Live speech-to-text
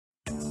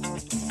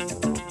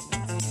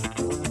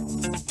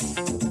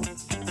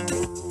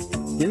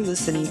You're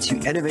listening to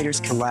Innovators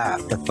Can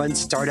Laugh, the fun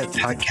startup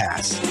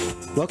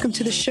podcast. Welcome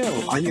to the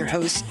show. I'm your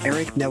host,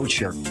 Eric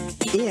Melcher.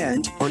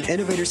 And on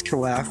Innovators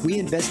Can Laugh, we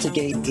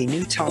investigate a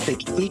new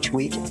topic each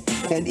week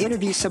and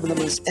interview some of the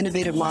most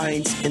innovative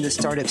minds in the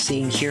startup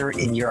scene here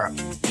in Europe.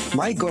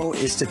 My goal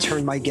is to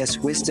turn my guests'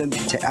 wisdom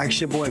into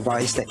actionable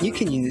advice that you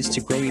can use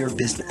to grow your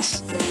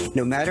business.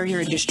 No matter your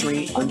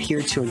industry, I'm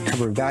here to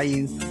uncover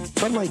value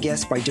from my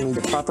guests by doing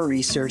the proper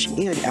research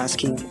and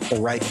asking the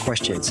right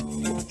questions.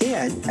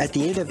 And at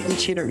the end of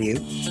each interview,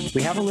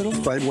 we have a little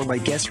fun where my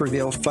guests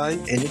reveal fun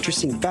and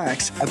interesting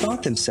facts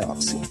about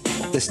themselves,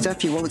 the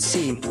stuff you won't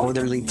see on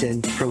their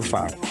LinkedIn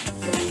profile.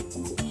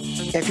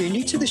 If you're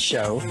new to the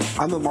show,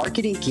 I'm a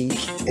marketing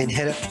geek and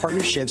head of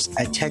partnerships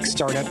at tech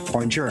startup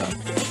Bonjoro.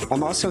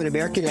 I'm also an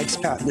American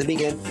expat living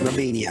in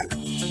Romania.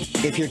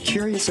 If you're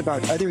curious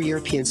about other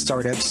European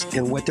startups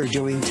and what they're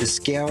doing to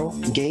scale,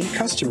 gain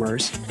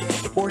customers,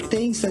 or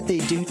things that they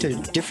do to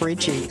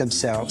differentiate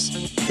themselves,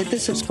 hit the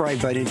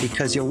subscribe button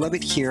because you'll love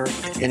it here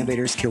at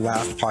Innovators Can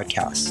Laugh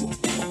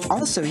podcast.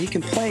 Also, you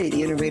can play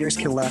the Innovators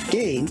Can Laugh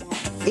game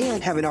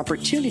and have an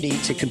opportunity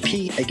to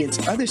compete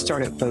against other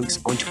startup folks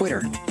on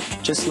Twitter.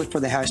 Just look for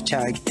the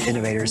hashtag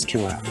Innovators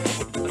Can Laugh.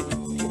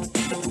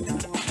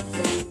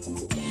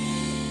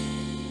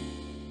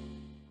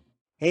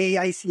 Hey,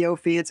 ICO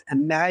fans,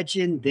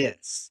 imagine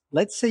this.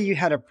 Let's say you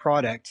had a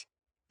product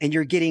and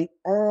you're getting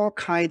all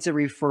kinds of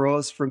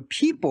referrals from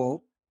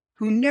people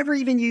who never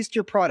even used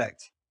your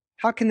product.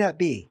 How can that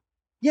be?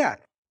 Yeah,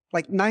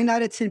 like 9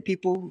 out of 10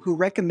 people who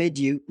recommend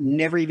you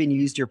never even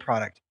used your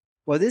product.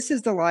 Well, this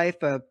is the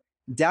life of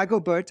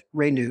Dagobert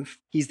Renouf.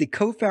 He's the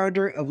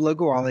co-founder of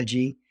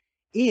Logoology,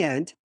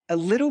 and a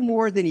little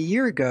more than a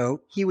year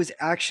ago, he was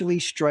actually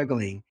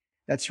struggling.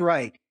 That's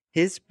right.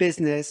 His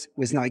business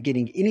was not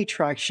getting any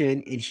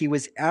traction, and he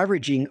was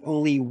averaging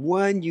only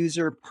 1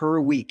 user per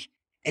week.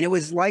 And it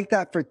was like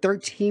that for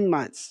 13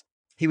 months.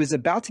 He was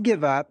about to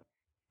give up,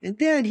 and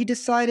then he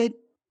decided,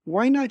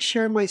 why not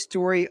share my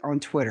story on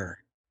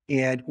Twitter?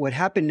 And what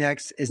happened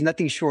next is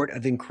nothing short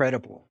of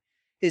incredible.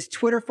 His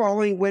Twitter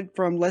following went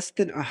from less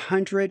than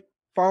 100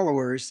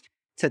 followers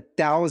to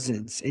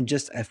thousands in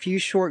just a few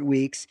short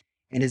weeks,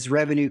 and his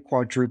revenue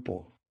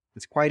quadrupled.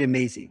 It's quite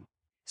amazing.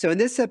 So in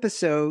this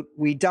episode,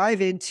 we dive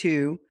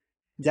into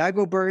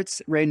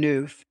Dagobert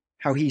Renouf,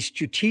 how he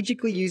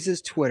strategically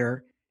uses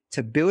Twitter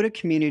to build a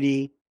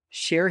community,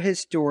 share his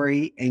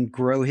story, and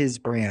grow his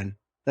brand.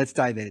 Let's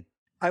dive in.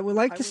 I would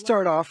like to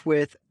start off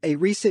with a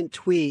recent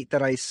tweet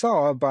that I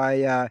saw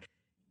by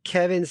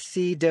Kevin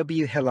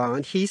C.W.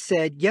 Helland. He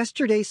said,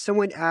 yesterday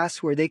someone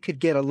asked where they could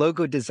get a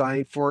logo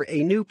design for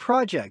a new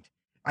project.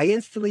 I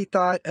instantly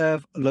thought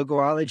of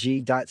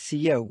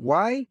logoology.co.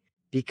 Why?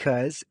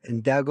 Because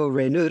Dago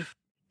Renouf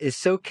is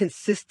so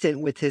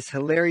consistent with his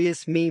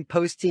hilarious meme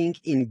posting,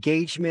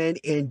 engagement,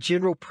 and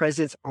general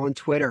presence on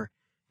Twitter.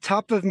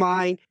 Top of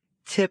mind,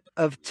 tip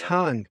of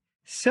tongue.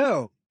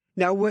 So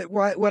now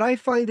what I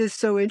find is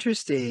so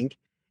interesting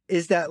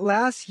is that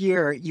last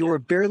year you were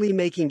barely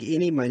making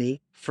any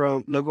money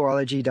from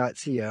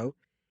logoology.co,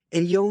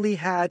 and you only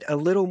had a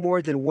little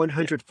more than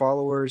 100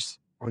 followers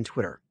on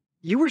Twitter.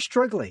 You were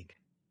struggling,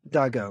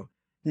 Dago.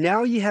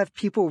 Now you have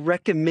people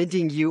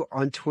recommending you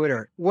on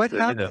Twitter. What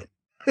happened?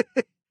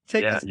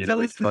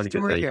 Tell us the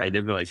story here. I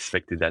never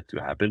expected that to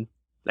happen.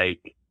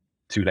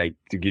 To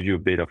give you a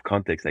bit of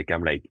context,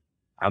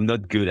 I'm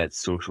not good at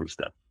social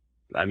stuff.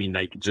 I mean,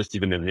 just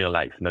even in real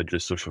life, not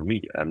just social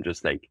media. I'm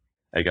just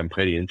I'm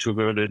pretty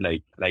introverted.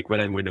 When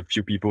I'm with a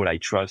few people I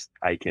trust,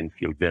 I can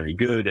feel very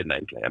good and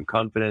I'm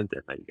confident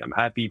and I'm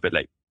happy. But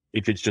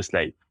if it's just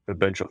a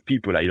bunch of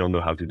people, I don't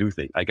know how to do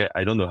things.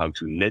 I don't know how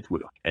to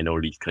network and all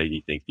these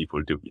crazy things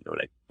people do.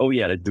 Oh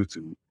yeah,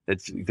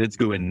 let's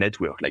go and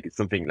network. It's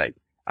something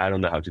I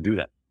don't know how to do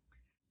that.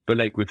 But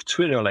with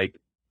Twitter, I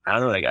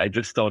don't know, I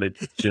just started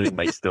sharing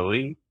my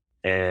story,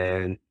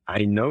 and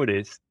I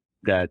noticed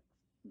that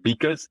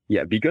because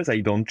I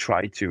don't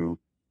try to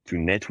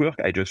network,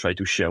 I just try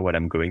to share what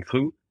I'm going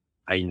through.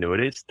 I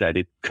noticed that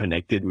it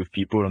connected with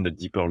people on a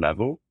deeper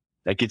level.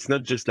 It's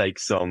not just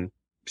some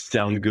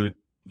sound good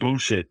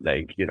bullshit.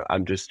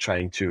 I'm just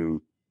trying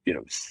to,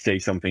 say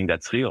something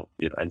that's real,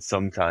 and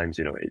sometimes,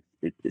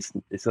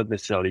 it's not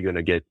necessarily going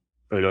to get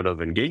a lot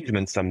of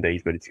engagement some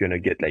days, but it's going to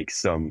get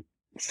some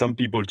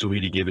people to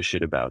really give a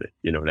shit about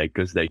it,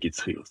 cause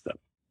it's real stuff,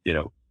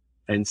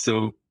 and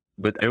so,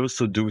 but I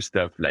also do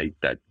stuff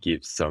that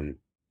gives some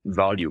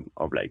volume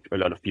of a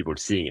lot of people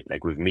seeing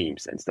it, with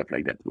memes and stuff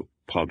like that. We'll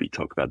probably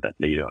talk about that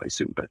later, I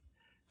assume. But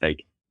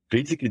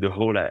basically the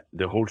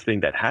whole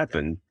thing that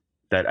happened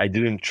that I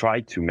didn't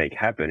try to make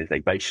happen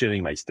is by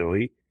sharing my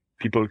story,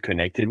 people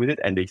connected with it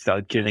and they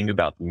started caring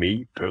about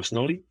me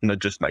personally, not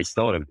just my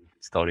startup,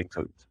 starting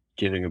to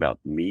caring about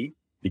me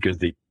because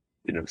they,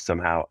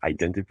 somehow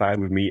identify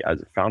with me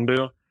as a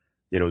founder.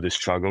 The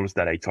struggles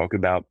that I talk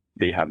about,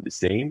 they have the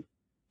same.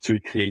 So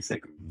it creates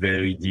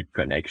very deep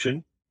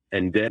connection.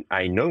 And then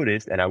I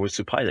noticed, and I was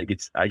surprised,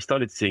 I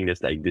started seeing this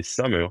this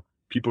summer,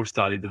 people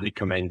started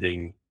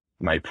recommending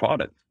my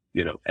product,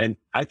 and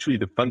actually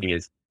the fun thing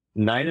is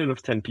 9 out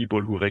of 10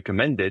 people who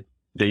recommended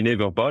they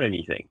never bought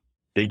anything.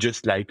 They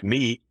just like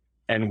me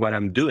and what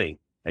I'm doing.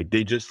 Like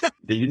they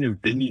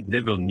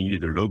never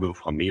needed a logo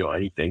from me or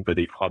anything, but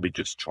they probably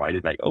just tried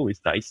it like, oh,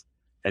 it's nice.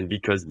 And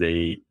because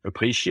they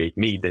appreciate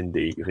me, then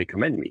they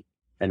recommend me.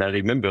 And I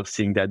remember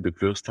seeing that the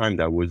first time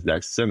that was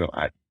last summer.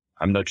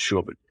 I'm not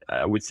sure, but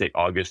I would say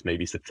August,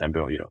 maybe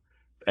September,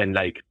 and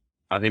like,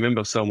 I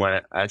remember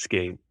someone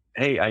asking,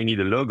 hey, I need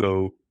a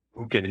logo.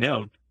 Who can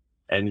help?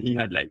 And he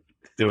had like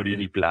 30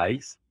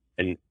 replies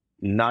and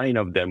 9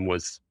 of them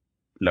was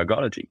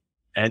Logology.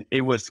 And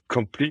it was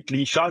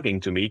completely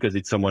shocking to me because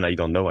it's someone I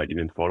don't know. I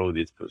didn't follow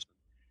this person.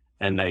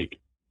 And like,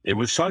 it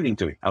was shocking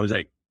to me. I was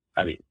like,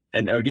 I mean,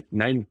 and again,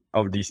 9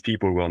 of these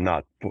people were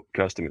not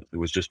customers. It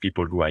was just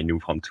people who I knew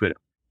from Twitter.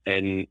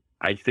 And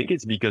I think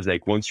it's because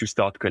like, once you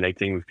start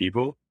connecting with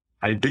people,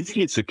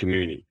 basically it's a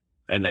community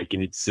and like,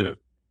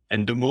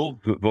 and the more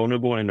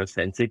vulnerable and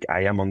authentic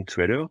I am on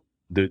Twitter,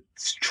 the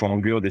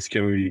stronger this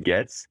community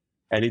gets.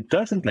 And it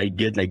doesn't like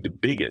get like the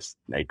biggest,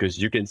 like, cause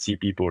you can see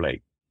people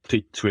like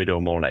treat Twitter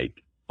more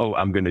like, oh,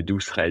 I'm going to do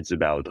threads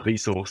about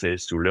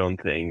resources to learn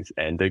things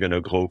and they're going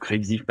to grow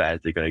crazy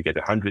fast. They're going to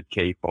get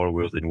 100K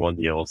followers in 1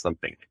 year or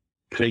something,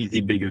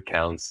 crazy big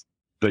accounts,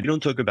 but you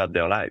don't talk about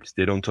their lives.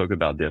 They don't talk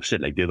about their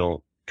shit. Like they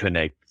don't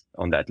connect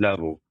on that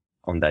level,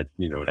 on that,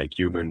 like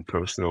human,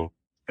 personal,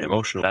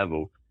 emotional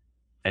level.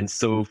 And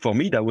so for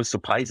me, that was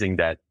surprising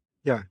that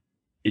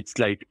it's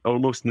like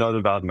almost not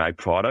about my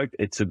product.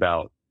 It's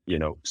about,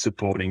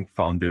 supporting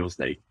founders,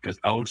 like, because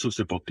I also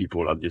support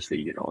people,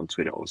 obviously, on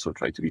Twitter, also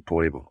try to be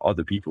portable,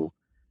 other people.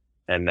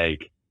 And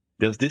like,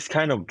 there's this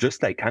kind of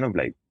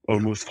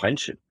almost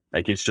friendship.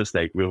 Like, it's just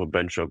like we're a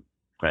bunch of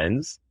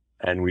friends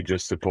and we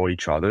just support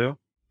each other.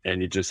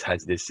 And it just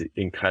has this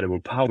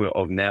incredible power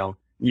of now,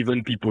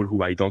 even people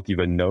who I don't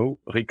even know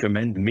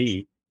recommend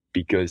me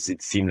because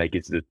it seemed like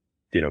it's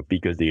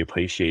because they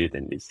appreciate it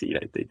and they see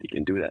that they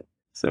can do that.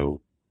 So,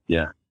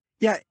 yeah.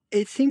 Yeah,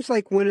 it seems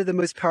like one of the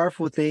most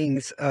powerful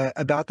things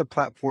about the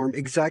platform,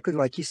 exactly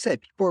like you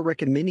said, people are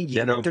recommending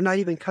you. They're not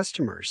even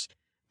customers,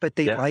 but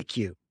they like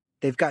you.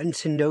 They've gotten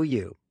to know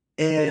you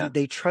and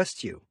they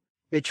trust you.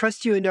 They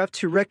trust you enough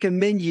to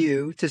recommend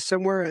you to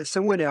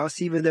someone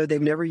else, even though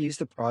they've never used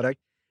the product.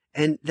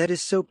 And that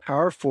is so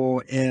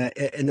powerful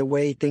in the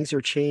way things are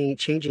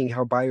changing,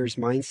 how buyers'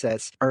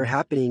 mindsets are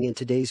happening in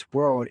today's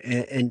world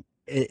and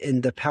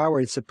the power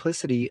and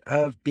simplicity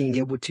of being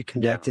able to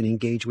connect and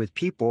engage with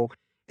people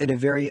in a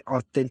very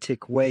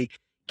authentic way.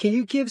 Can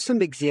you give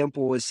some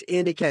examples?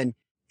 And again,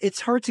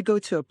 it's hard to go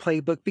to a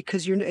playbook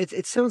because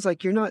it sounds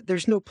like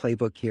there's no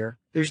playbook here.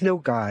 There's no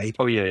guide.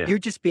 Oh, yeah. You're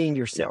just being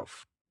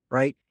yourself,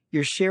 right?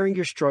 You're sharing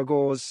your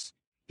struggles.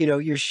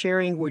 You're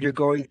sharing what you're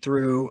going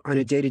through on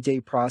a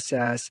day-to-day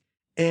process.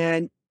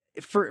 And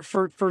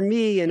for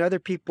me and other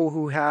people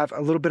who have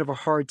a little bit of a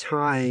hard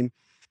time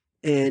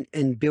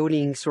in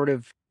building sort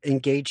of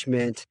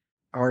engagement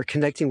or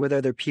connecting with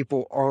other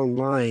people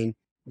online,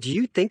 do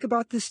you think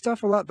about this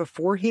stuff a lot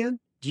beforehand?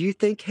 Do you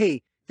think,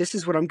 hey, this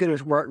is what I'm going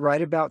to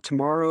write about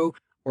tomorrow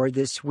or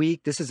this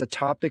week? This is a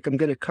topic I'm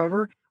going to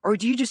cover? Or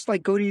do you just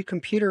like go to your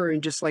computer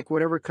and just like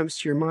whatever comes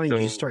to your mind, you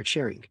just start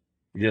sharing?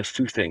 There's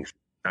 2 things.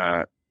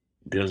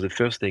 There's the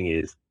first thing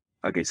is,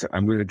 okay, so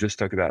I'm going to just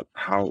talk about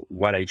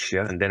what I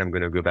share, and then I'm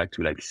going to go back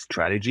to like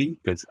strategy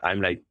because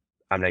I'm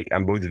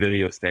both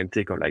very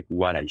authentic on like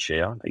what I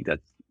share, like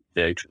that's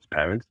very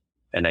transparent,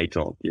 and I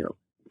don't,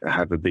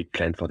 have a big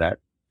plan for that.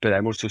 But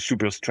I'm also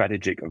super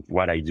strategic of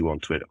what I do on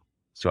Twitter.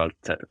 So I'll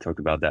talk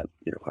about that,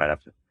 right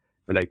after.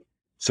 But like,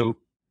 so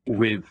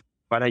with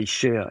what I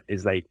share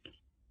is like,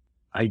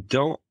 I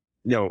don't,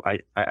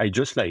 I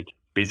just like,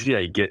 basically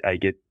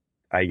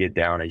I get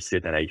down, I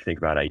sit and I think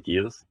about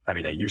ideas. I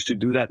mean, I used to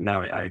do that.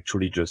 Now I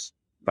actually just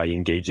by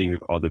engaging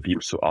with other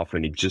people so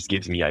often, it just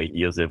gives me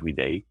ideas every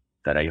day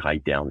that I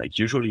write down. Like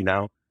usually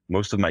now,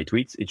 most of my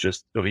tweets, it's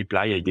just a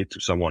reply I did to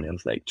someone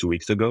else like 2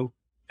 weeks ago.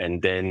 And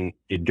then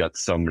it got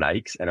some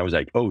likes and I was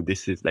like, oh,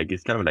 this is like,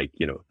 it's kind of like,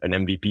 an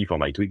MVP for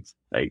my tweets.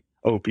 Like,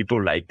 oh,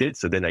 people liked it.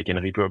 So then I can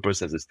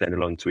repurpose as a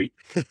standalone tweet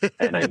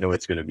and I know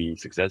it's going to be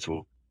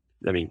successful.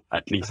 I mean,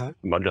 at least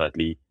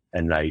moderately.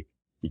 And like,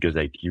 because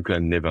like, you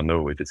can never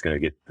know if it's going to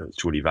get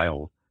truly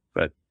viral,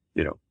 but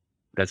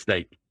that's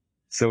like,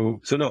 so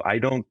no, I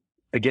don't,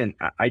 again,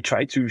 I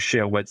try to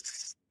share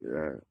what's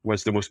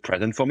the most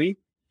present for me,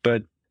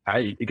 but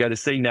I gotta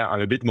say now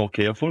I'm a bit more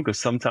careful because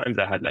sometimes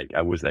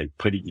I was like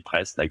pretty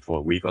depressed, like for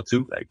a week or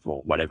two, like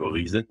for whatever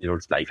reason,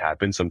 life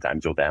happens.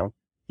 Sometimes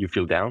you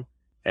feel down.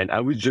 And I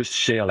would just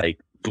share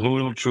like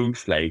brutal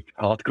truths, like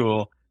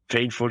hardcore,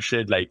 painful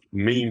shit, like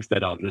memes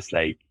that are just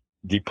like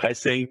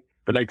depressing,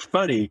 but like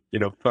funny,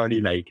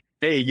 like,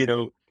 hey,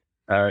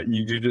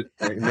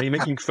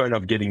 making fun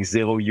of getting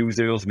 0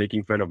 users,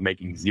 making fun of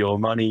making 0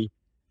 money.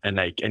 And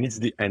like,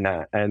 and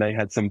I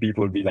had some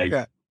people be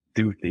like,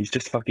 dude, it's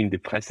just fucking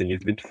depressing.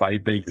 It's been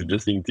 5 days of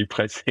just being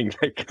depressing.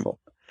 Like,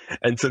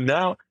 and so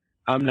now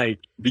I'm like,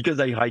 because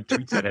I write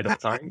tweets ahead of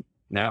time.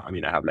 Now, I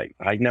mean,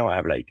 right now I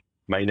have like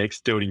my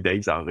next 30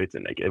 days are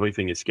written. Like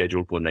everything is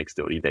scheduled for the next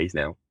 30 days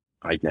now,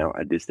 right now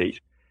at this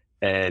stage.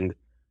 And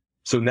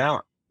so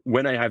now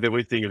when I have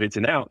everything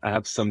written out, I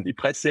have some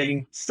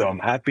depressing, some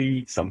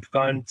happy, some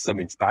fun, some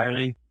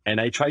inspiring, and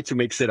I try to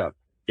mix it up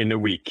in a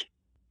week.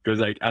 Because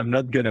like I'm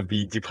not gonna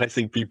be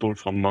depressing people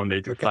from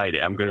Monday to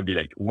Friday. I'm gonna be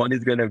like, one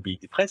is gonna be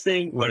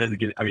depressing, one is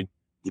gonna, I mean,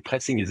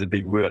 depressing is a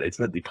big word. It's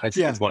not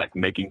depressing, it's more like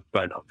making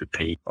fun of the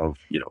pain of,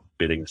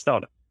 building a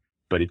startup.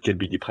 But it can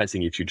be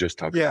depressing if you just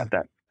talk about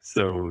that.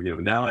 So,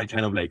 now I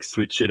kind of like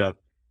switch it up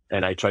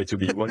and I try to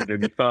be, one is gonna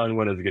be fun,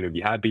 one is gonna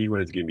be happy,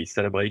 one is gonna be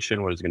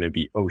celebration, one is gonna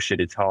be, oh shit,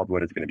 it's hard,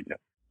 one is gonna be,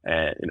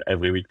 and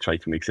every week try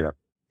to mix it up.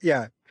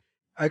 Yeah.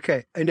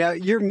 Okay. And now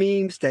your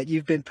memes that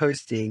you've been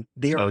posting,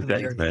 they are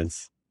hilarious. Thanks,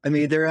 man. I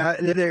mean,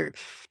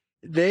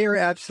 they are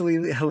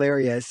absolutely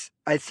hilarious.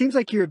 It seems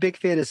like you're a big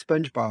fan of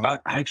SpongeBob.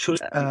 Actually,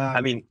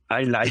 I mean,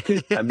 I like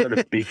it. I'm not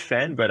a big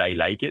fan, but I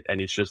like it. And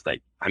it's just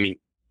like, I mean,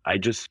 I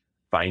just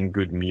find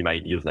good meme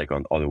ideas like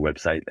on other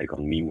websites, like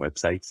on meme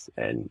websites.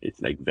 And it's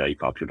like very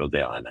popular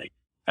there. And like,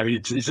 I mean,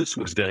 it just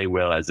works very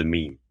well as a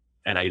meme.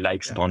 And I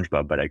like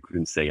SpongeBob, but I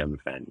couldn't say I'm a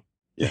fan.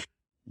 Yeah.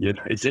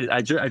 It's just,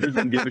 I just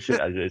don't give a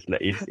shit. I just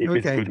like, if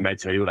it's good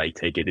material, I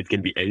take it. It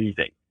can be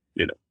anything,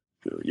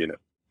 So,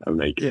 I'm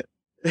like,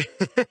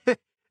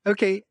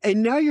 Okay,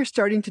 and now you're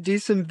starting to do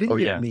some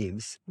video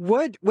memes.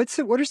 What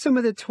are some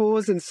of the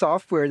tools and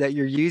software that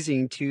you're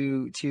using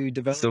to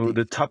develop? So these?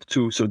 the top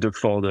two. So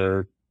for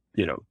the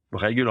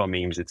regular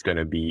memes, it's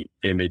gonna be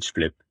Image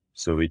Flip.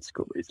 So it's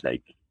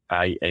like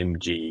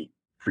imgflip.com.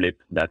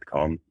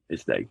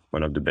 It's like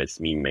one of the best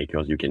meme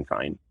makers you can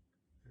find.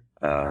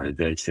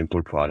 Very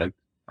simple product.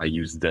 I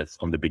use this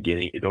from the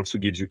beginning. It also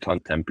gives you ton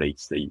of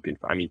templates that you can.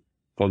 I mean,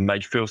 for my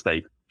first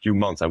few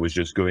months, I was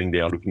just going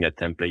there looking at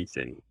templates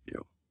and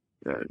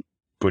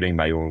putting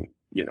my own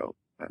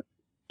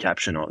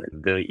caption on it.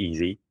 Very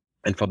easy.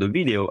 And for the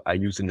video, I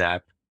use an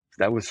app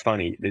that was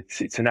funny.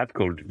 It's an app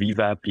called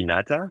Viva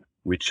Pinata,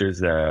 which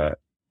is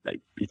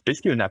it's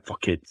basically an app for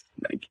kids.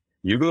 Like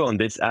you go on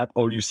this app,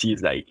 all you see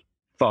is like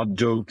fart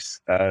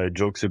jokes,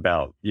 jokes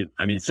about.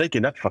 I mean, it's like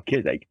an app for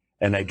kids,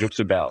 and like jokes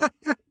about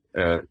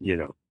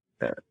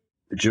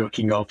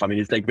jerking off. I mean,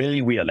 it's like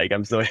very weird. Like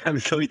I'm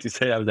sorry to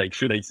say. I was like,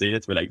 should I say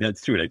this? But like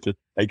that's true. Like just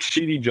like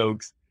shitty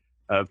jokes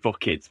for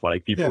kids, for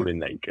like people in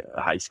like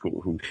high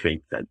school who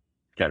think that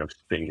kind of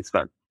thing is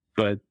fun.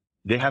 But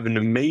they have an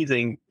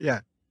amazing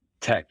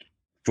tech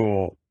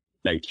for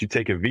like you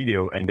take a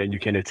video and then you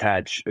can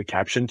attach a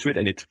caption to it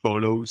and it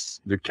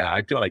follows the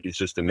character. Like it's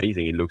just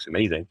amazing. It looks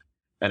amazing.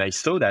 And I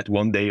saw that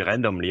one day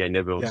randomly. I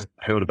never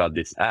heard about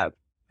this app.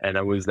 And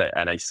I was like,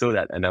 and I saw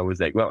that and I was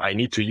like, well, I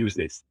need to use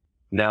this.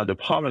 Now the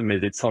problem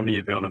is it's only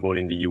available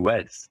in the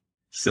US.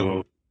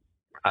 So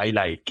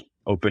I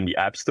open the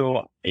App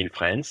Store in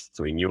France.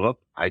 So in Europe,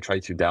 I try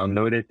to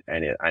download it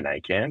and I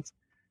can't.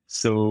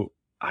 So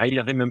I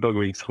remember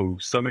going through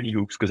so many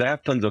hoops because I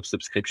have tons of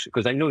subscriptions.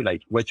 Because I know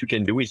like what you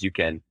can do is you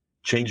can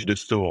change the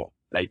store,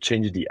 like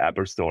change the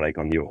Apple Store, like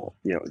on your,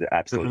 the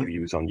App Store you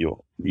use on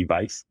your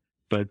device.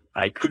 But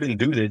I couldn't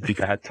do this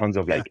because I had tons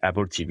of like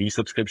Apple TV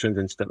subscriptions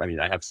and stuff. I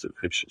mean, I have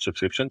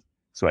subscriptions,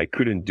 so I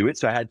couldn't do it.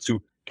 So I had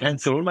to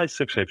cancel all my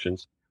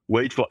subscriptions,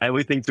 wait for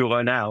everything to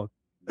run out.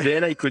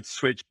 Then I could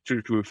switch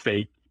to a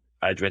fake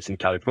address in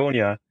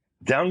California,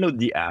 download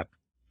the app,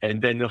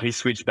 and then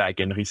re-switch back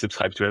and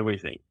resubscribe to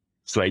everything.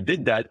 So I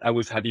did that. I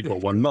was happy for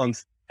 1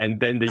 month. And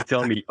then they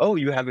tell me, oh,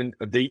 you haven't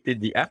updated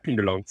the app in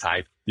a long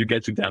time. You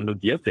get to download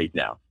the update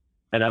now.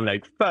 And I'm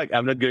like, fuck,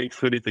 I'm not going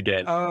through this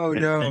again. Oh,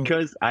 no.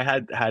 Because I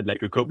had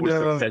like a couple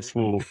of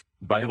successful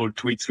viral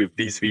tweets with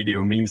these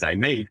video memes I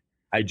made.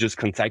 I just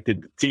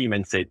contacted the team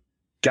and said,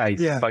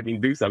 guys, fucking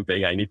do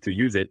something. I need to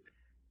use it.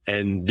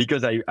 And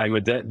because I'm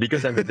a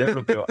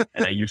developer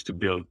and I used to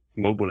build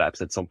mobile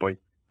apps at some point,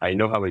 I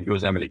know how it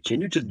goes. I'm like,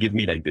 can you just give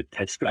me like the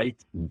test flight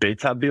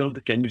beta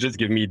build? Can you just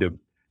give me the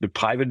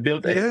private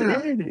build?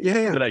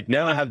 So like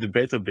now I have the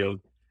beta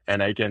build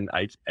and and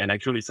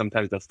actually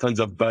sometimes there's tons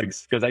of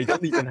bugs because I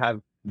don't even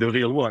have the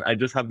real one. I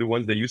just have the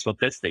ones they use for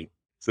testing.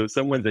 So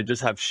some ones they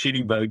just have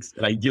shitty bugs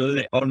and I deal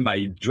it on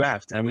my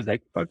draft. And I was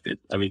like, fuck it.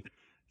 I mean,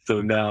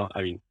 so now,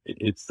 I mean,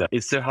 it's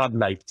a hard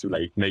life to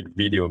like make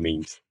video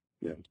memes.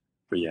 Yeah.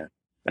 But yeah.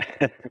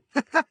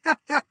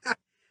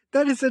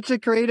 That is such a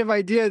creative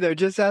idea, though.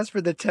 Just ask for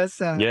the test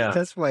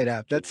flight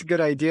app. That's a good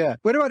idea.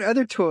 What about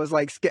other tools?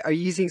 Like, are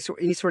you using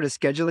any sort of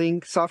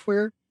scheduling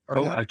software?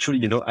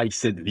 Actually, I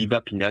said Viva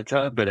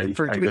Pinata, but I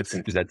got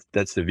because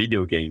that's a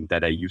video game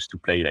that I used to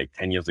play like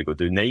 10 years ago.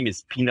 The name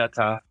is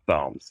Pinata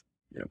Farms.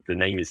 The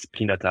name is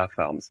Pinata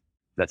Farms.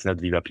 That's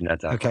not Viva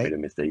Pinata. Okay. I made a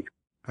mistake.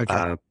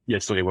 Okay.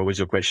 Sorry. What was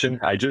your question?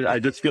 I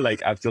just feel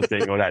like after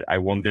saying all that, I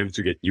want them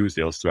to get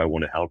users, so I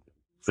want to help them.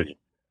 So,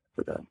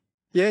 but,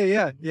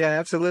 Yeah,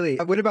 absolutely.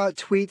 What about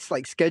tweets,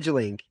 like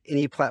scheduling?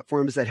 Any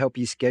platforms that help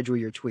you schedule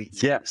your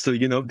tweets? Yeah, so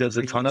there's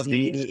a ton of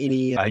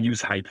these. I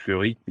use Hype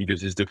Theory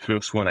because it's the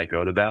first one I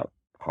heard about.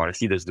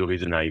 Honestly, that's the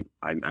reason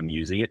I'm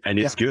using it, and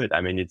it's good.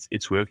 I mean,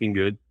 it's working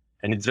good,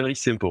 and it's very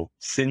simple.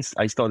 Since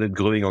I started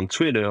growing on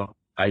Twitter,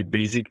 I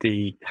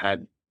basically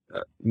had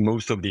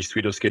most of these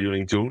Twitter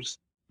scheduling tools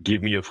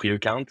give me a free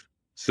account,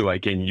 so I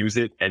can use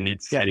it, and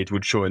and it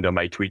would show under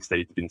my tweets that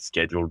it's been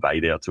scheduled by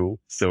their tool.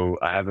 So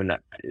I haven't,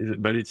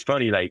 but it's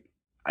funny, like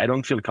I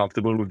don't feel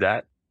comfortable with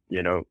that,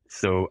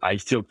 so I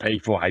still pay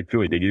for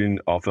Hypefluid. They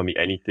didn't offer me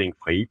anything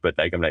free, but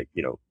like, I'm like,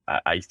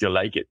 I still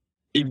like it.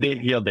 If they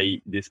hear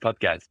this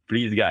podcast,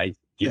 please guys,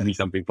 give me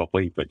something for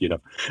free. But,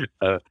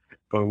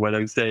 but what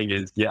I'm saying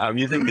is, I'm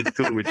using this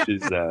tool, which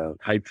is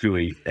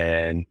Hypefluid,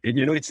 and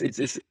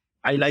it's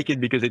I like it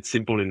because it's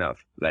simple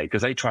enough. Like,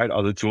 because I tried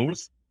other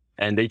tools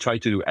and they try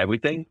to do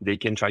everything. They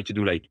can try to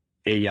do like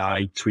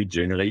AI tweet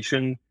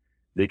generation.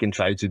 They can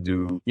try to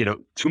do,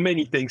 too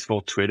many things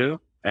for Twitter.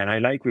 And I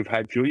like with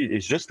Hypefluid,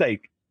 it's just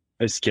like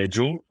a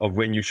schedule of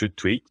when you should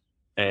tweet,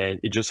 and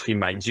it just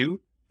reminds you,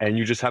 and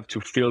you just have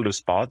to fill the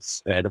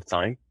spots ahead of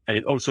time. And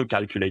it also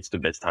calculates the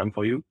best time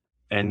for you.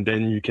 And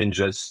then you can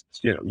just,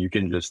 you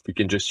can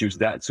just use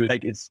that. So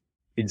like, it's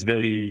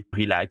very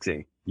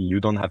relaxing.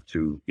 You don't have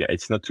to,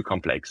 it's not too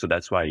complex. So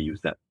that's why I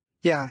use that.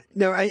 Yeah,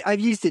 no,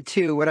 I've used it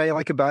too. What I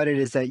like about it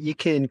is that you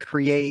can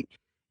create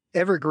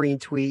evergreen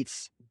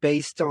tweets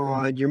based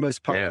on your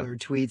most popular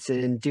tweets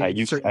and do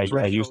certain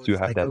thresholds. I used to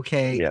have like, that.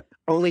 Okay,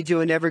 only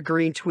do an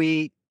evergreen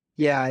tweet.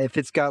 Yeah, if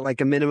it's got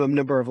like a minimum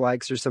number of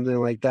likes or something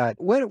like that.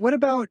 What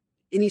about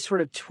any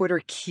sort of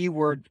Twitter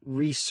keyword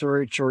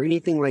research or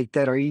anything like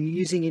that? Are you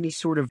using any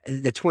sort of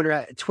the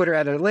Twitter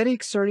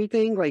analytics or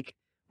anything? Like,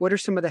 what are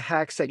some of the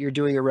hacks that you're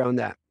doing around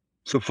that?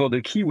 So for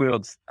the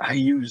keywords,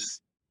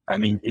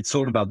 it's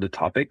all about the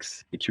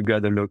topics. You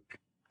got to look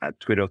at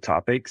Twitter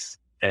topics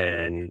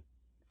and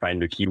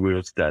find the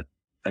keywords that,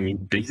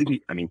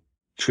 basically,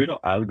 Twitter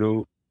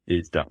algo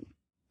is dumb.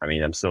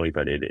 I'm sorry,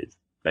 but it is.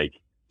 Like,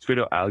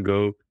 Twitter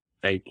algo,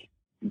 like,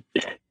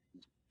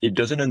 it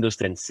doesn't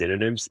understand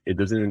synonyms. It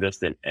doesn't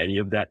understand any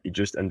of that. It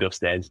just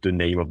understands the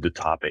name of the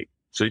topic.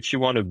 So if you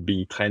want to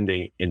be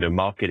trending in the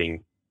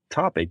marketing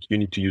topic, you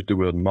need to use the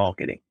word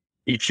marketing.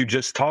 If you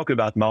just talk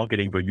about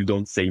marketing, but you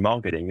don't say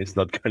marketing, it's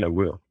not going to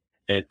work.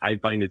 And I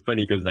find it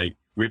funny because, like,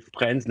 with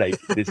friends, like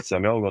this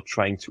summer, we were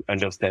trying to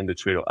understand the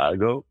Twitter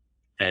algo,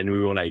 and we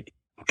were like,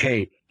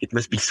 okay, it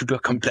must be super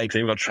complex.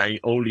 And we were trying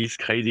all these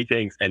crazy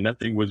things and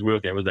nothing was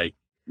working. I was like,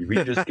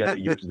 we just got to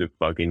use the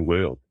fucking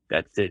word.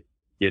 That's it.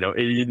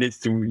 It needs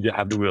to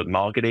have the word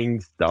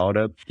marketing,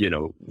 startup,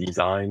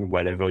 design,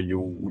 whatever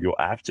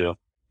you're after.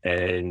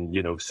 And,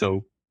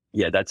 so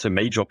yeah, that's a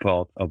major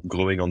part of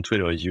growing on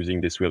Twitter is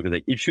using this word.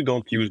 Like, if you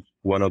don't use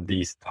one of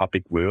these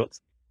topic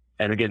words,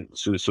 and again,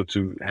 so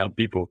to help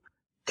people,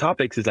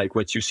 topics is like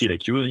what you see,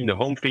 like you're in the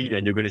home feed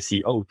and you're going to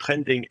see,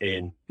 trending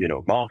in,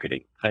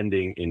 marketing,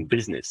 trending in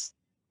business.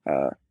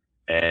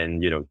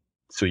 And,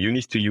 so you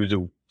need to use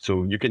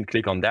so you can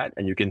click on that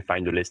and you can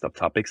find a list of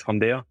topics from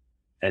there.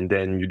 And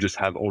then you just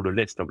have all the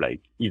list of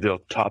like, either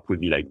top would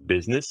be like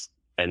business.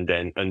 And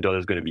then under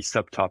there's going to be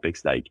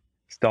subtopics like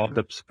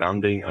startups,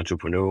 founding,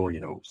 entrepreneur,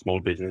 small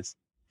business.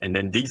 And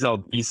then these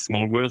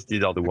small words,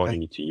 these are the ones you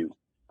need to use.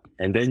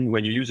 And then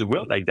when you use a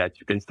word like that,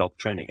 you can start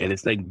trending. And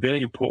it's like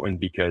very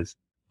important because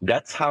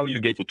that's how you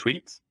get your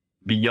tweets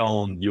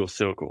beyond your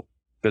circle.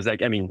 Because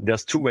like,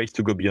 there's two ways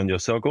to go beyond your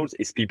circles.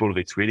 It's people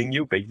retweeting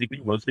you,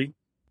 basically, mostly.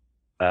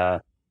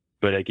 But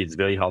like, it's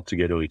very hard to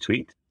get a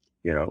retweet,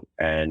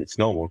 and it's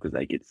normal because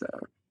like, it's,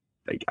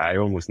 like I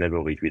almost never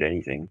retweet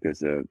anything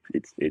because,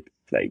 it's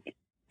like,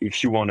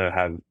 if you want to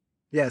have.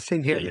 Yeah,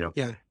 same here.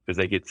 Yeah. Because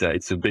like,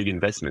 it's a big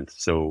investment.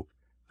 So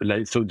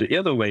the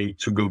other way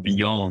to go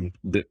beyond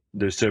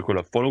the circle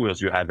of followers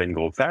you have and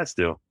grow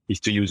faster is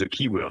to use a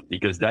keyword,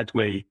 because that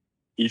way,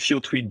 if your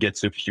tweet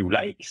gets a few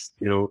likes,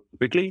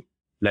 quickly,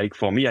 like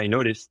for me, I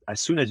noticed as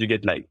soon as you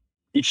get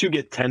if you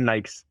get 10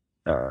 likes,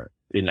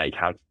 in like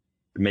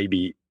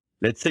maybe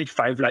let's say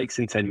 5 likes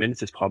in 10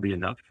 minutes is probably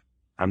enough.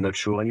 I'm not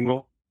sure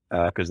anymore.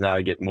 Cause now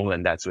I get more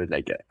than that. So it's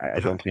like, I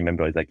don't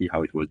remember exactly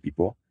how it was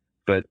before,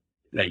 but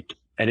like,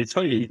 and it's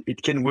funny,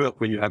 it can work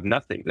when you have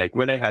nothing. Like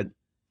when I had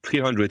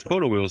 300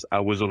 followers, I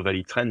was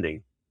already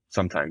trending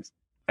sometimes.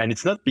 And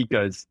it's not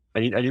because,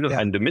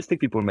 and the mistake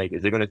people make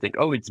is they're going to think,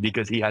 it's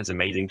because he has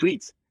amazing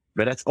tweets.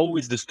 But that's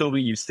always the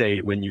story you say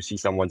when you see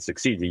someone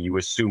succeed. You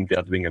assume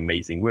they're doing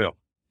amazing work.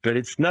 But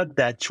it's not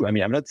that true.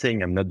 I'm not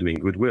saying I'm not doing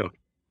good work,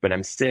 but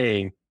I'm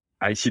saying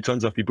I see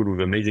tons of people with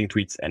amazing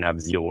tweets and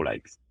have 0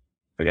 likes.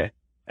 Okay.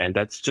 And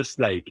that's just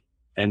like,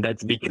 and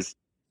that's because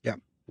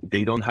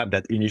they don't have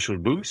that initial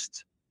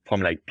boost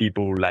from like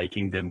people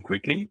liking them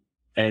quickly.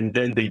 And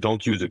then they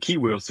don't use a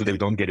keyword, so they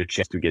don't get a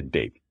chance to get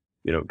big.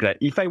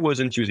 If I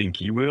wasn't using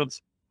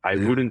keywords, I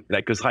wouldn't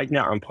because right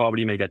now I'm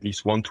probably make at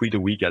least one tweet a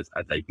week at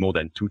like more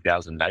than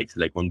 2,000 likes,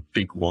 like one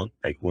big one,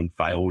 like one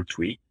viral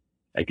tweet.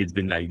 Like it's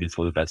been like this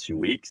for the past few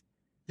weeks.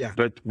 Yeah.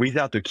 But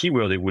without a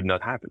keyword, it would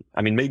not happen.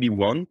 Maybe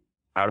 1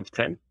 out of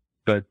 10,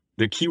 but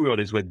the keyword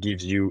is what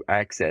gives you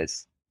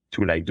access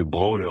to like the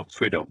broader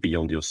Twitter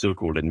beyond your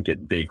circle and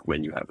get big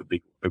when you have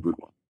a good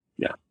one.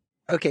 Yeah.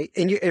 Okay.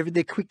 And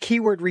the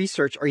keyword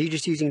research, are you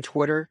just using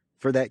Twitter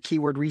for that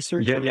keyword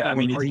research? Yeah.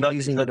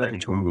 It's not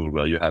like Google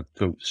where you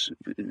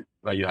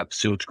have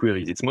search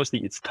queries.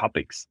 It's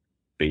topics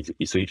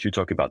basically. So if you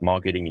talk about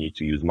marketing, you need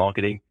to use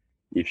marketing.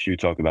 If you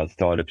talk about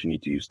startups, you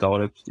need to use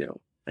startups,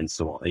 and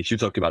so on. If you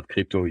talk about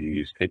crypto, you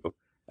use crypto.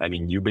 I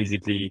mean, you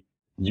basically,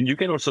 you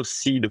can also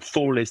see the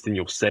full list in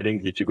your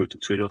settings. If you go to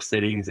Twitter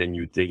settings and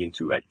you dig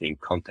into, I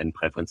think, content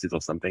preferences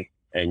or something,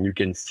 and you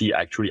can see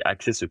actually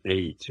access a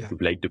page to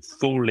like the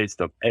full list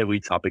of every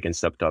topic and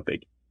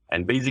subtopic.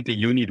 And basically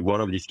you need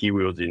one of these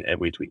keywords in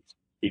every tweet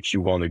if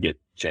you want to get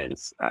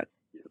chance at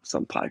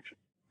some traction.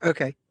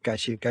 Okay.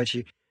 Got you.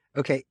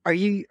 Okay. Are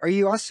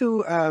you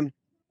also,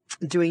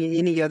 doing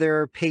any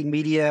other paid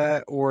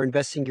media or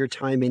investing your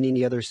time in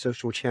any other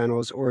social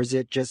channels, or is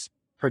it just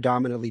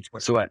predominantly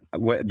Twitter? So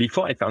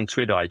before I found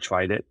Twitter, I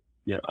tried it.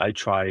 I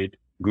tried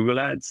Google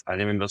Ads. I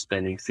remember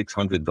spending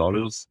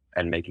 $600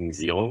 and making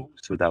zero.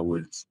 So that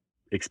was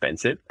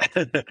expensive.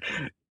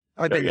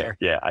 I've been there.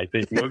 Yeah, I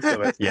think most of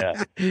us. Yeah.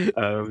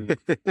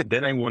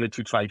 Then I wanted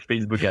to try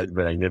Facebook ads,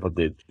 but I never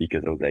did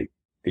because I was like,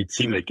 it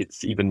seemed like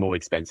it's even more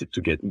expensive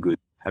to get good.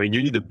 I mean,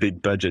 you need a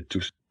big budget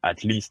to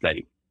at least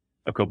like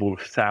a couple of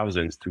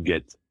thousands to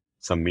get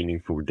some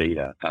meaningful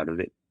data out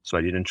of it. So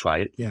I didn't try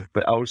it. Yeah.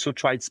 But I also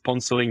tried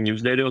sponsoring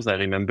newsletters. I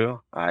remember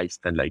I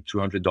spent like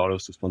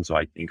 $200 to sponsor,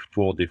 I think,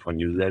 4 different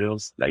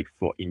newsletters, like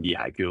for indie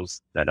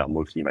hackers that are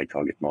mostly my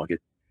target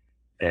market.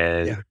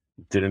 And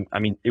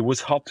it was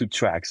hard to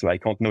track, so I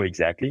can't know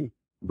exactly,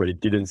 but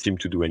it didn't seem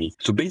to do anything.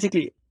 So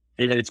basically,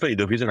 and it's funny,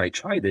 the reason I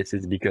tried this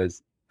is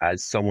because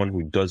as someone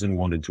who doesn't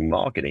want to do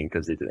marketing,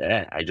 because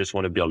I just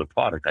want to build a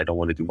product. I don't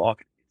want to do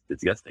marketing.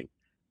 It's disgusting.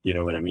 You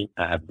know what I mean?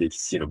 I have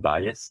this,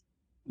 bias.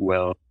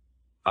 Well,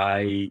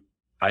 I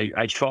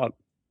thought,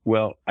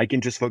 well, I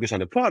can just focus on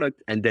the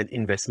product and then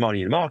invest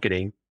money in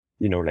marketing,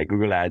 like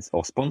Google Ads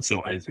or sponsor,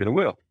 and it's going to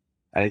work.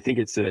 And I think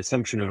it's an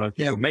assumption a lot of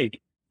people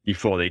make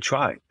before they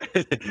try.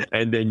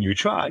 And then you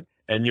try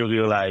and you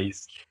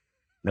realize,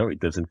 no,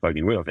 it doesn't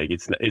fucking work. Like,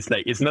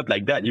 it's not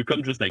like that. You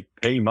can't just like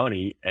pay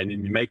money and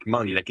then you make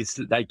money. Like, it's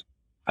like,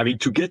 I mean,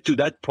 to get to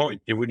that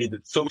point, it would need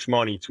so much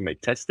money to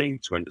make testing,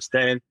 to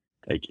understand.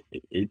 Like,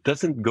 it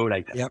doesn't go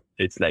like that. Yep.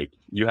 It's like,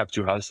 you have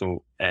to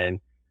hustle. And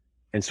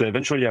so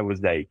eventually I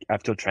was like,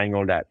 after trying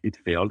all that, it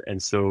failed.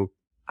 And so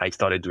I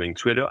started doing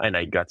Twitter and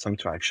I got some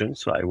traction.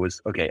 So I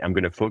was, okay, I'm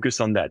going to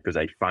focus on that because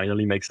I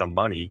finally make some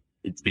money.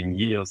 It's been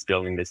years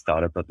building this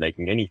startup, not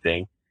making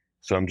anything.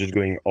 So I'm just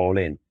going all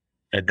in.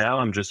 And now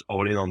I'm just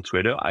all in on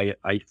Twitter.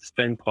 I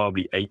spend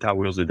probably 8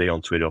 hours a day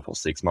on Twitter for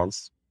 6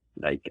 months.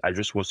 Like, I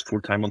just was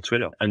full time on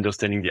Twitter,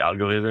 understanding the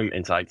algorithm,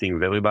 interacting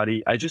with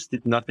everybody. I just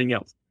did nothing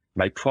else.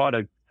 My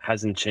product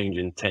hasn't changed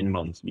in 10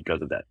 months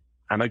because of that.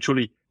 I'm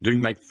actually doing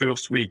my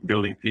first week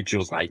building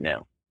features right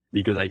now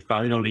because I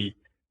finally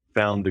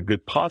found the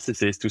good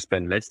processes to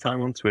spend less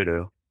time on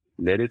Twitter,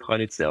 let it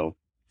run itself,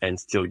 and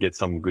still get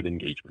some good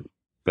engagement.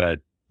 But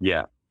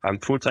yeah, I'm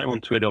full time on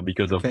Twitter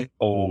because of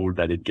all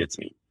that it gets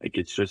me. Like,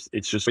 it's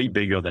just way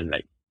bigger than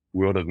like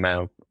word of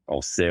mouth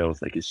or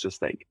sales. Like, it's just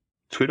like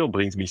Twitter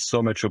brings me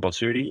so much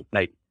opportunity.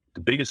 Like,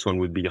 the biggest one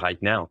would be right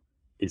now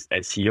is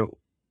SEO.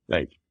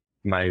 Like,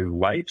 my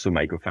wife, so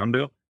my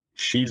co-founder,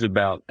 she's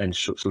about, and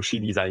so she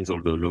designs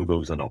all the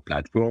logos on our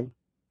platform.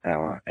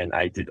 And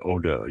I did all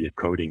the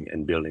coding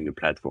and building the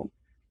platform.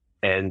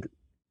 And,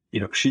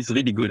 she's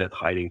really good at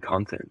writing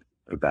content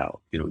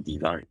about,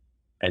 design.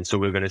 And so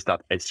we're going to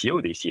start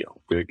SEO this year.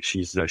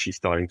 She's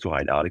starting to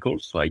write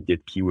articles. So I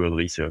did keyword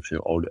research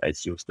and all the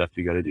SEO stuff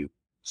we got to do.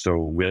 So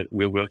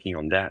we're working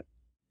on that.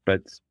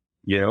 But,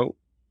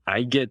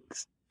 I get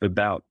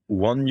about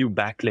 1 new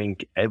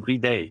backlink every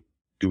day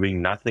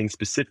doing nothing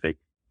specific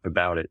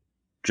about it,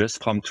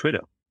 just from Twitter.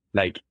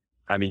 Like,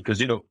 I mean,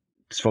 because,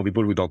 for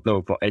people who don't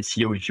know, for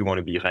SEO, if you want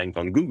to be ranked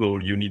on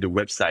Google, you need a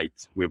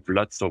website with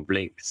lots of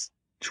links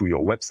to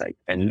your website.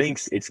 And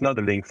links, it's not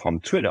a link from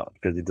Twitter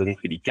because it doesn't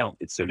really count.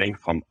 It's a link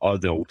from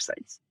other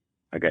websites.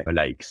 Okay.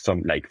 Like,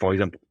 for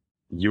example,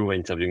 you're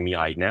interviewing me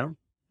right now.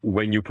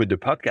 When you put the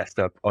podcast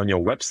up on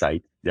your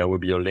website, there will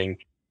be a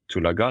link to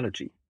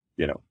Logology.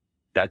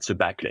 That's a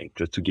backlink,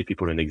 just to give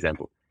people an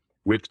example.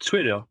 With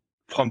Twitter,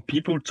 from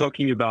people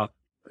talking about,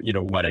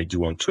 what I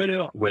do on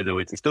Twitter, whether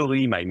it's a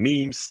story, my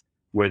memes,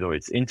 whether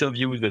it's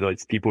interviews, whether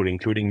it's people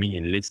including me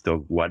in list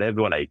of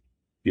whatever, like,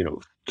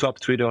 top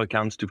Twitter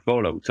accounts to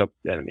follow,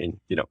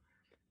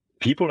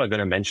 people are going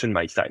to mention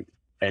my site.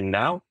 And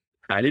now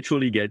I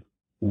literally get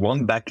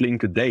 1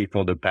 backlink a day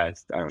for the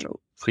past,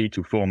 3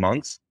 to 4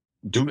 months,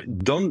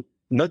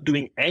 not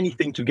doing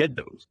anything to get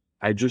those.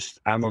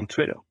 I'm on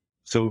Twitter.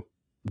 So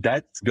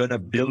that's going to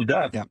build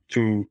up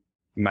to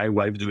my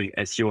wife doing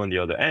SEO on the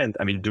other end.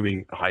 I mean,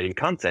 writing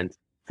content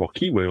for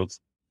keywords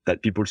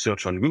that people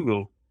search on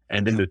Google.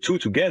 And then the two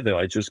together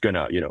are just going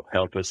to,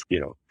 help us,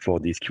 for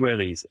these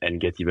queries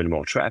and get even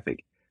more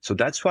traffic. So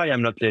that's why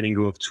I'm not letting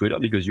go of Twitter,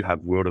 because you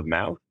have word of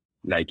mouth.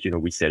 Like,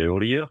 we said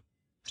earlier,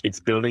 it's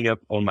building up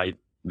on my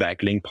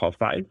backlink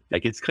profile.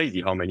 Like, it's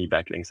crazy how many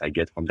backlinks I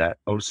get from that.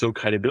 Also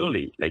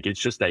credibility. Like, it's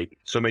just like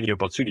so many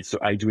opportunities. So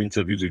I do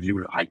interviews with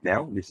you right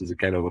now. This is a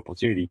kind of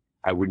opportunity.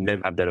 I would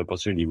never have that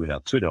opportunity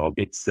without Twitter.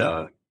 It's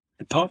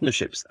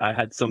partnerships. I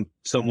had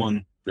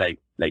someone like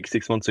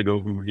 6 months ago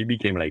who he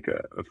became like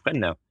a friend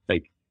now.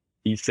 Like,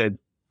 he said,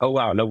 "Oh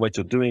wow, I love what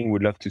you're doing.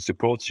 Would love to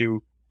support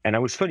you." And I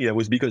was funny. That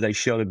was because I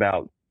shared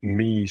about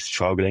me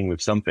struggling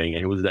with something. And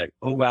he was like,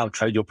 oh, wow,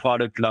 tried your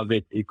product, love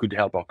it. It could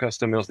help our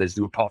customers. Let's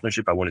do a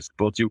partnership. I want to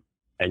support you.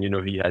 And,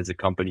 he has a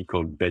company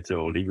called Better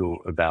Legal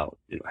about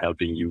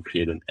helping you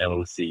create an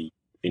LLC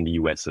in the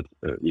US,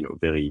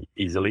 very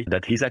easily,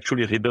 that he's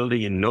actually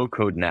rebuilding in no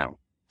code now.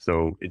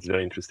 So it's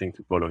very interesting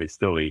to follow his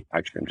story.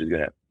 Actually, I'm just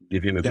going to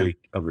give him a bit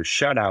of a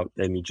shout out.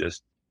 Let me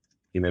just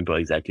remember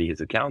exactly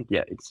his account.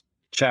 Yeah, it's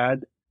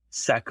Chad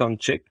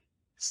Sakonchik.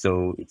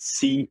 So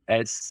it's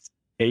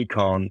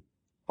CSACon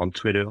on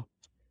Twitter.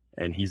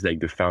 And he's like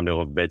the founder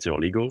of Better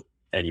Legal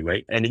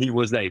anyway. And he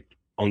was like,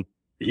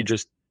 he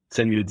just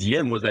sent me a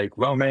DM, was like,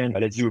 well, man,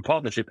 let's do a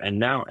partnership. And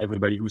now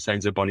everybody who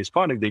signs up on his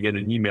product, they get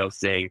an email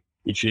saying,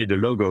 if you need the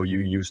logo, you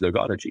use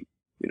Logology,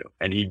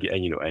 and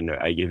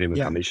I gave him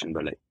a commission.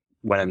 But like,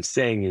 what I'm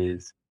saying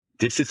is,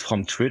 this is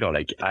from Twitter.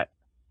 Like, I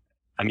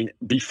mean,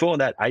 before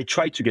that, I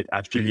tried to get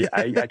affiliate.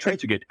 I tried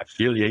to get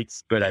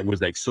affiliates, but I was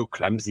like so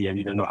clumsy. I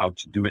didn't know how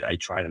to do it. I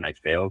tried and I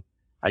failed.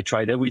 I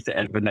tried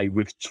everything. But like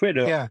with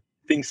Twitter,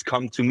 things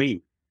come to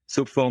me.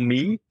 So for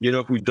me,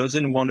 who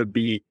doesn't want to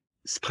be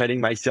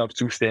spreading myself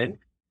too thin,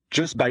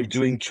 just by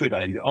doing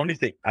Twitter, the only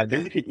thing I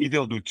basically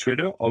either do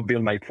Twitter or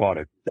build my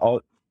product. I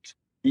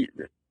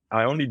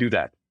only do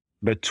that.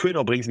 But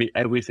Twitter brings me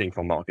everything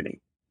for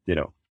marketing,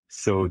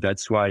 So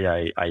that's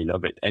why I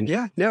love it. And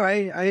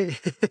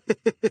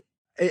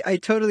I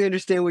totally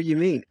understand what you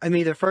mean. I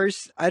mean, the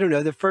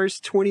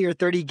first 20 or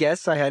 30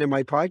 guests I had in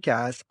my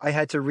podcast, I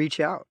had to reach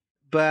out.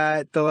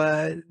 But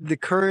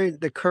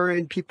the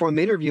current people I'm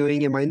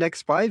interviewing in my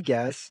next 5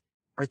 guests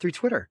are through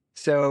Twitter.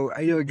 So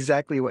I know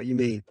exactly what you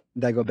mean,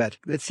 Dagobert.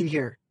 Let's see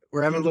here.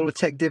 We're having a little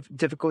tech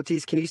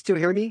difficulties. Can you still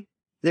hear me?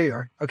 There you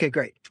are. Okay,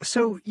 great.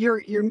 So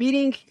you're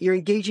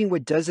engaging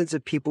with dozens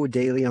of people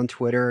daily on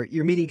Twitter.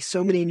 You're meeting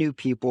so many new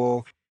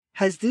people.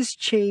 Has this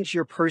changed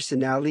your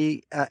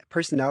personality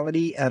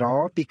at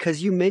all?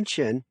 Because you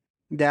mentioned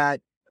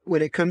that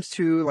when it comes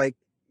to like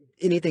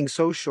anything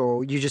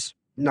social, you're just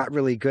not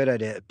really good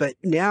at it. But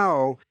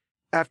now,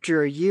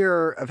 after a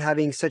year of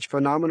having such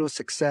phenomenal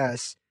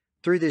success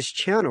through this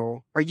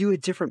channel, are you a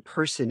different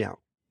person now?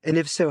 And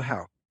if so,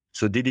 how?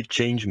 So did it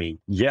change me?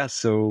 Yeah.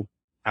 So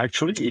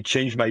actually it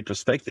changed my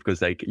perspective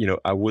because I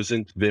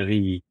didn't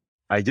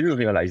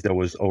realize there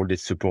was all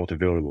this support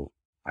available.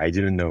 I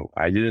didn't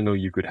know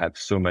you could have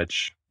so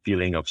much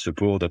feeling of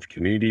support, of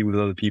community with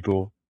other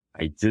people.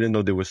 I didn't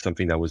know there was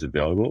something that was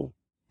available.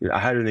 I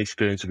had an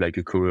experience of like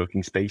a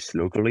co-working space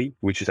locally,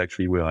 which is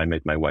actually where I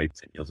met my wife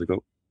 10 years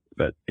ago.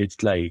 But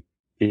it's like,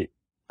 it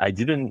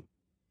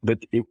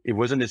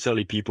wasn't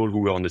necessarily people who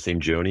were on the same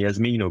journey as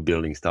me,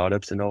 building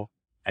startups and all.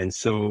 And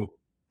so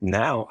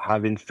now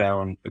having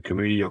found a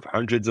community of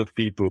hundreds of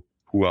people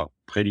who are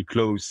pretty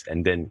close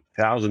and then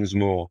thousands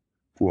more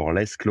who are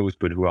less close,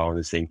 but who are on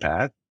the same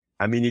path.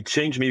 I mean, it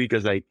changed me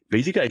because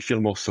basically I feel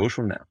more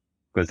social now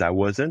because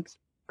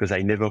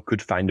I never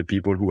could find the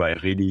people who I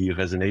really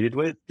resonated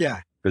with. Yeah.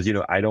 Because,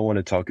 I don't want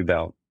to talk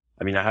about,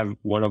 I have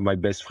one of my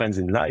best friends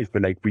in life,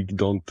 but like, we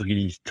don't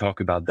really talk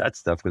about that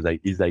stuff because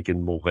he's like a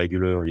more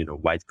regular,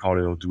 white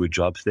collar, do a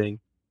job thing.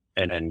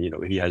 And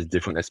he has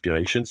different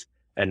aspirations.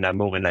 And I'm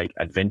more in like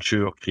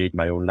adventure, create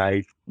my own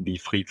life, be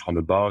free from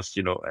a boss,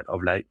 and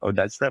of like all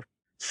that stuff.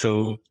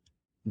 So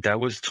that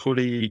was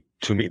truly,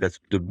 to me, that's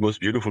the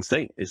most beautiful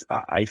thing is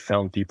I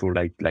found people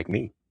like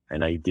me,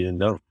 and I didn't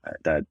know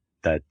that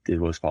it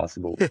was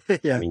possible.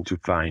 Yeah. To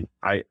find,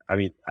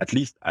 at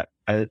least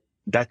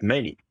that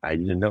many I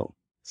didn't know.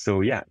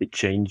 So yeah, it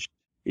changed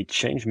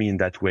me in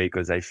that way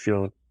because I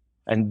feel,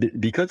 and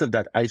because of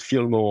that, I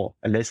feel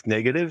less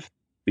negative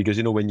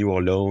because, when you're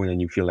alone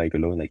and you feel like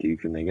alone, like you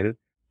feel negative.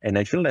 And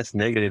I feel less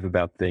negative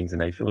about things.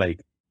 And I feel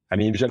like,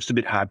 I'm just a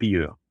bit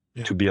happier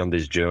to be on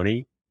this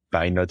journey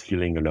by not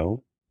feeling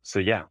alone. So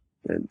yeah,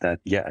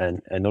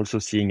 and also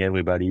seeing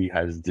everybody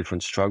has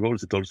different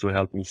struggles. It also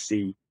helped me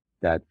see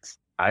that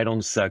I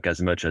don't suck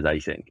as much as I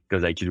think.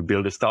 Because like you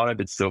build a startup,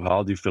 it's so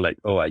hard. You feel like,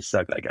 oh, I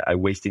suck. Like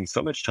I'm wasting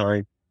so much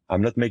time.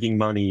 I'm not making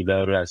money,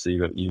 blah, blah, blah. So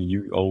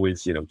you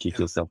always, kick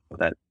yourself for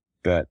that.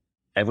 But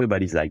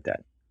everybody's like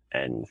that.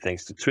 And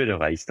thanks to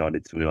Twitter, I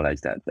started to realize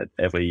that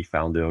every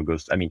founder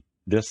goes,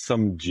 there's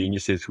some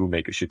geniuses who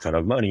make a shit ton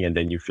of money and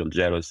then you feel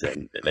jealous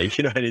and like,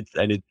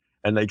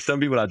 and like some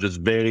people are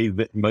just very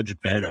much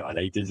better.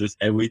 Like it's just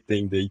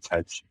everything they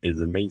touch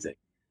is amazing.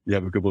 You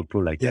have a couple of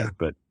people like that,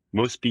 but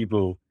most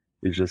people,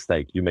 it's just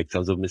like you make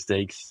tons of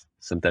mistakes.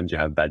 Sometimes you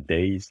have bad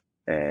days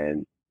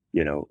and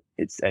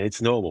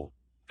it's normal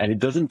and it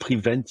doesn't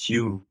prevent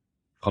you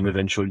from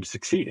eventually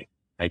succeeding.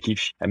 Like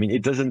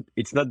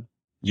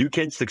you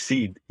can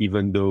succeed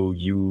even though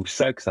you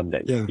suck some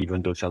days,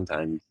 even though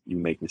sometimes you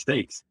make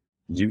mistakes.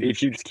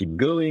 If you just keep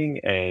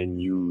going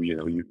and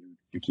you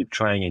keep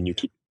trying and you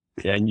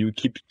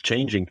keep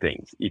changing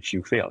things. If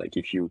you fail, like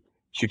if you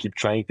keep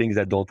trying things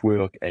that don't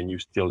work and you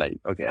still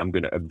like, okay, I'm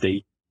going to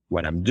update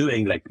what I'm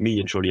doing. Like me,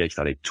 eventually I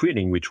started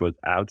tweeting, which was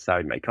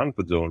outside my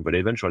comfort zone, but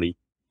eventually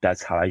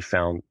that's how I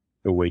found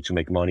a way to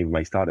make money with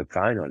my startup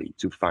finally,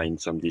 to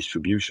find some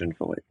distribution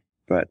for it.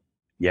 But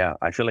yeah,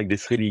 I feel like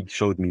this really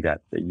showed me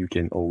that you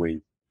can always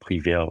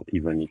prevail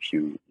even if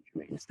you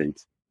make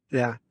mistakes.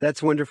 Yeah,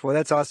 that's wonderful.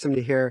 That's awesome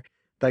to hear,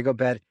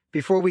 Dagobert.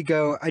 Before we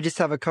go, I just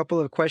have a couple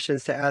of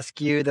questions to ask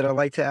you that I'd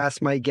like to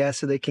ask my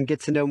guests so they can get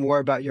to know more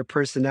about your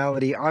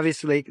personality.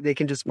 Obviously, they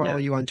can just follow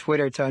you on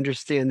Twitter to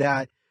understand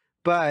that,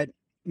 but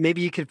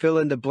maybe you could fill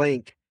in the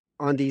blank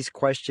on these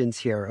questions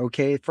here.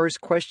 Okay. First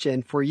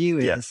question for you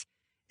is,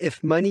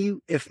 if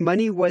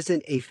money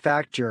wasn't a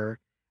factor,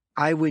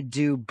 I would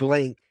do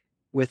blank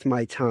with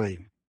my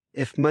time.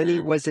 If money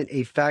wasn't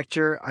a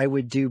factor, I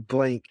would do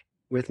blank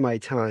with my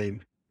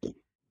time.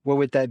 What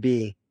would that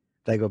be,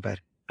 Dagobert?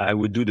 I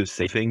would do the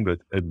same thing, but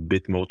a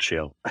bit more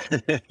chill.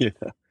 You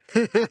know?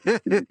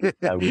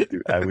 I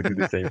would do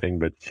the same thing,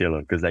 but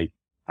chiller. Because I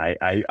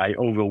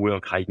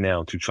overwork right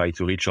now to try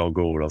to reach our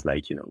goal of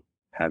like, you know,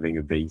 having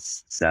a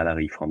base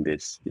salary from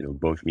this, you know,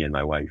 both me and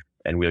my wife,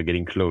 and we're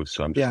getting close.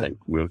 So I'm just like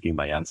working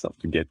my ass off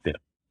to get there.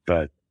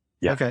 But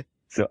yeah. Okay.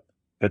 So,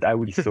 but I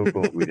would be so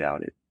bored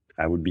without it.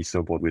 I would be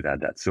so bored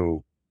without that.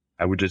 So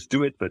I would just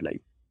do it, but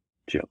like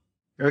chill.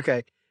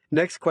 Okay.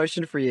 Next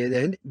question for you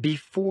then.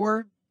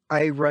 Before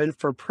I run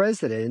for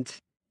president,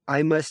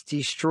 I must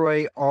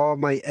destroy all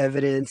my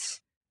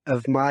evidence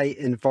of my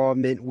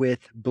involvement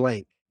with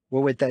blank.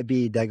 What would that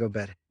be,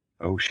 Dagobert?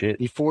 Oh shit.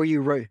 Before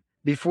you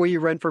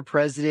run for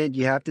president,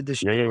 you have to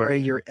destroy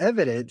your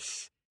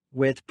evidence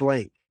with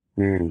blank.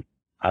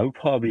 I would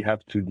probably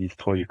have to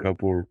destroy a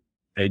couple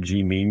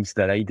edgy memes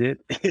that I did,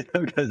 you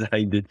know, because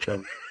I did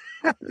some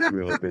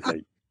real bit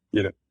like,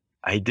 you know,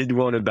 I did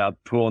one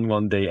about porn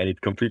one day and it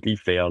completely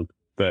failed,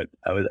 but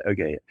I was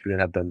okay. I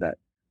shouldn't have done that,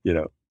 you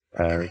know.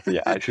 So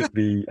yeah,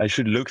 I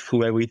should look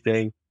through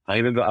everything. I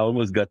remember I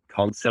almost got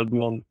canceled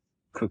once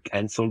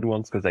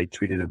because I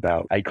tweeted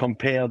about, I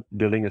compared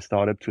building a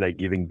startup to like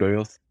giving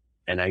birth,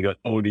 and I got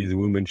all these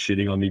women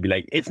shitting on me, be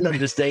like, it's not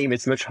the same.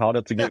 It's much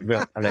harder to give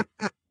birth. I'm like,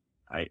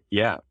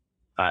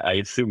 I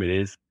assume it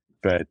is,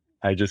 but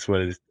I just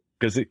was,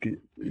 because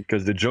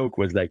the joke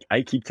was like,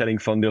 I keep telling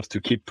founders to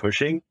keep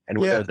pushing. And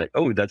I was like,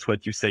 oh, that's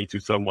what you say to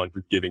someone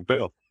who's giving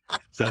birth.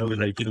 So I was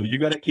like, you know, you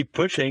got to keep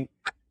pushing.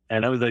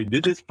 And I was like,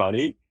 this is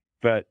funny,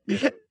 but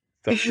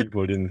some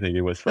people didn't think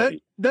it was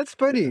funny. That's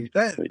funny.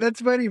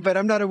 That's funny, but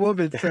I'm not a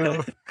woman,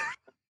 so.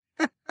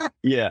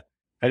 Yeah.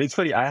 And it's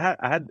funny. I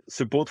had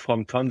support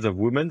from tons of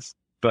women,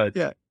 but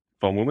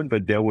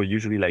there were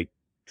usually like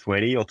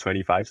 20 or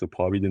 25, so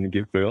probably didn't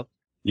give birth.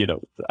 You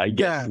know, I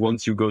guess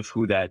once you go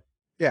through that,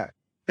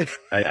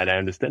 I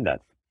understand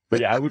that. But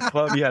yeah, I would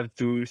probably have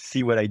to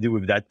see what I do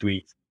with that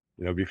tweet,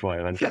 you know, before I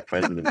run for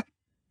president,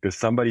 because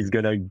somebody's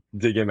gonna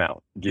dig it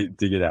out.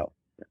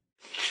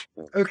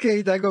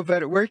 Okay,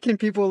 Dagobert, where can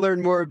people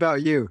learn more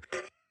about you?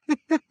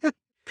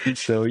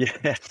 So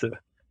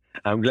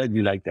I'm glad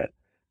you like that.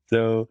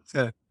 So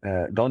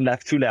don't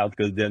laugh too loud,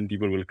 because then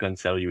people will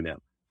cancel you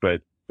now.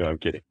 But no, I'm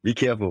kidding. Be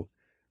careful.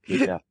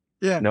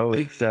 No,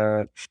 it's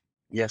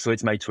so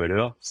it's my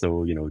Twitter.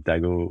 So, you know,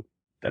 Dago,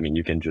 I mean,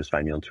 you can just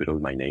find me on Twitter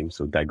with my name.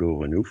 So Dago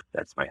Renouf,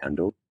 that's my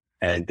handle.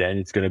 And then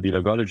it's going to be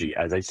Logology.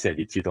 As I said,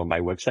 it's either on my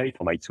website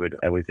or my Twitter.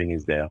 Everything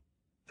is there.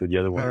 So the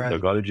other one is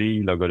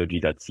Logology,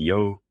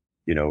 logology.co,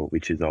 you know,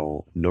 which is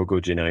our logo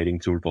generating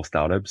tool for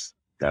startups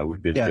that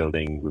we've been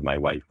building with my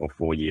wife for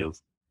 4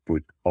 years,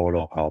 put all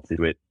our hearts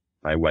into it.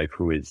 My wife,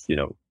 who is, you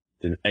know,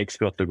 an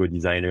expert logo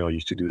designer,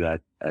 used to do that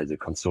as a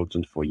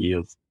consultant for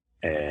years.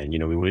 And, you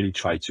know, we really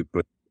try to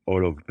put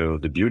all of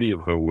the beauty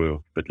of her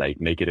work, but like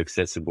make it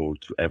accessible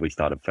to every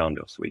startup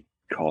founder. So it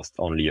costs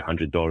only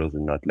 $100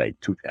 and not like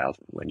 $2,000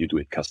 when you do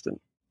it custom.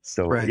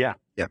 So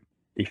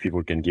if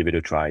people can give it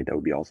a try, that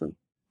would be awesome.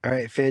 All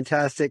right.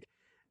 Fantastic.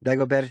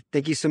 Dagobert,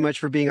 thank you so much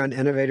for being on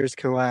Innovators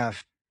Can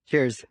Laugh.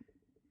 Cheers.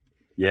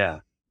 Yeah.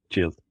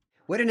 Cheers.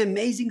 What an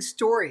amazing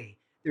story.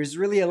 There's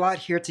really a lot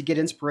here to get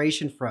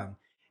inspiration from.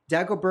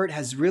 Dagobert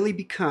has really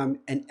become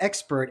an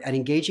expert at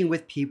engaging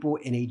with people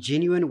in a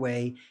genuine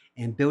way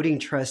and building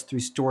trust through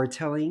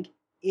storytelling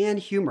and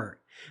humor.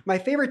 My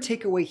favorite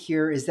takeaway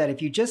here is that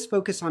if you just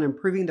focus on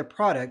improving the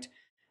product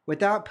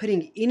without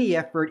putting any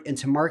effort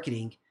into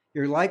marketing,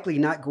 you're likely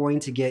not going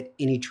to get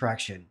any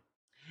traction.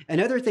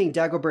 Another thing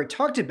Dagobert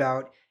talked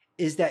about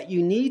is that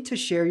you need to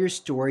share your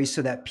story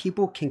so that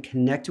people can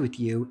connect with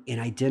you and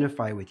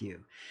identify with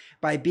you.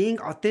 By being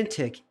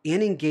authentic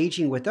and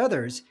engaging with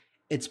others,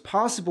 it's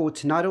possible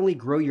to not only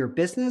grow your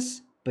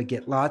business, but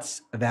get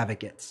lots of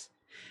advocates.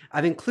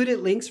 I've included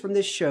links from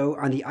this show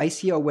on the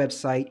ICO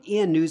website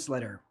and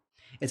newsletter.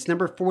 It's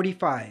number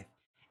 45.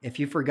 If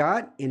you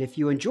forgot, and if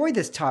you enjoyed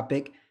this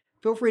topic,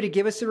 feel free to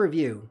give us a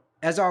review.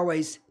 As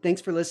always,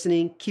 thanks for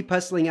listening. Keep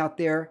hustling out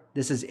there.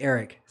 This is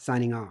Eric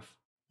signing off.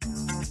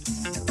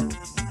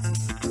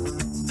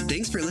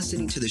 Thanks for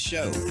listening to the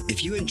show.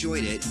 If you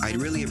enjoyed it, I'd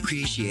really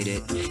appreciate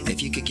it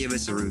if you could give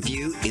us a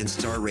review and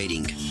star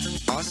rating.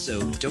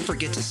 Also, don't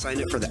forget to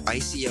sign up for the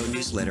ICO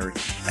newsletter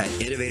at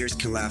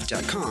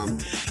innovatorscanlaugh.com,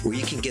 where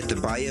you can get the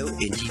bio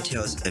and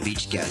details of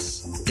each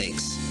guest.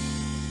 Thanks.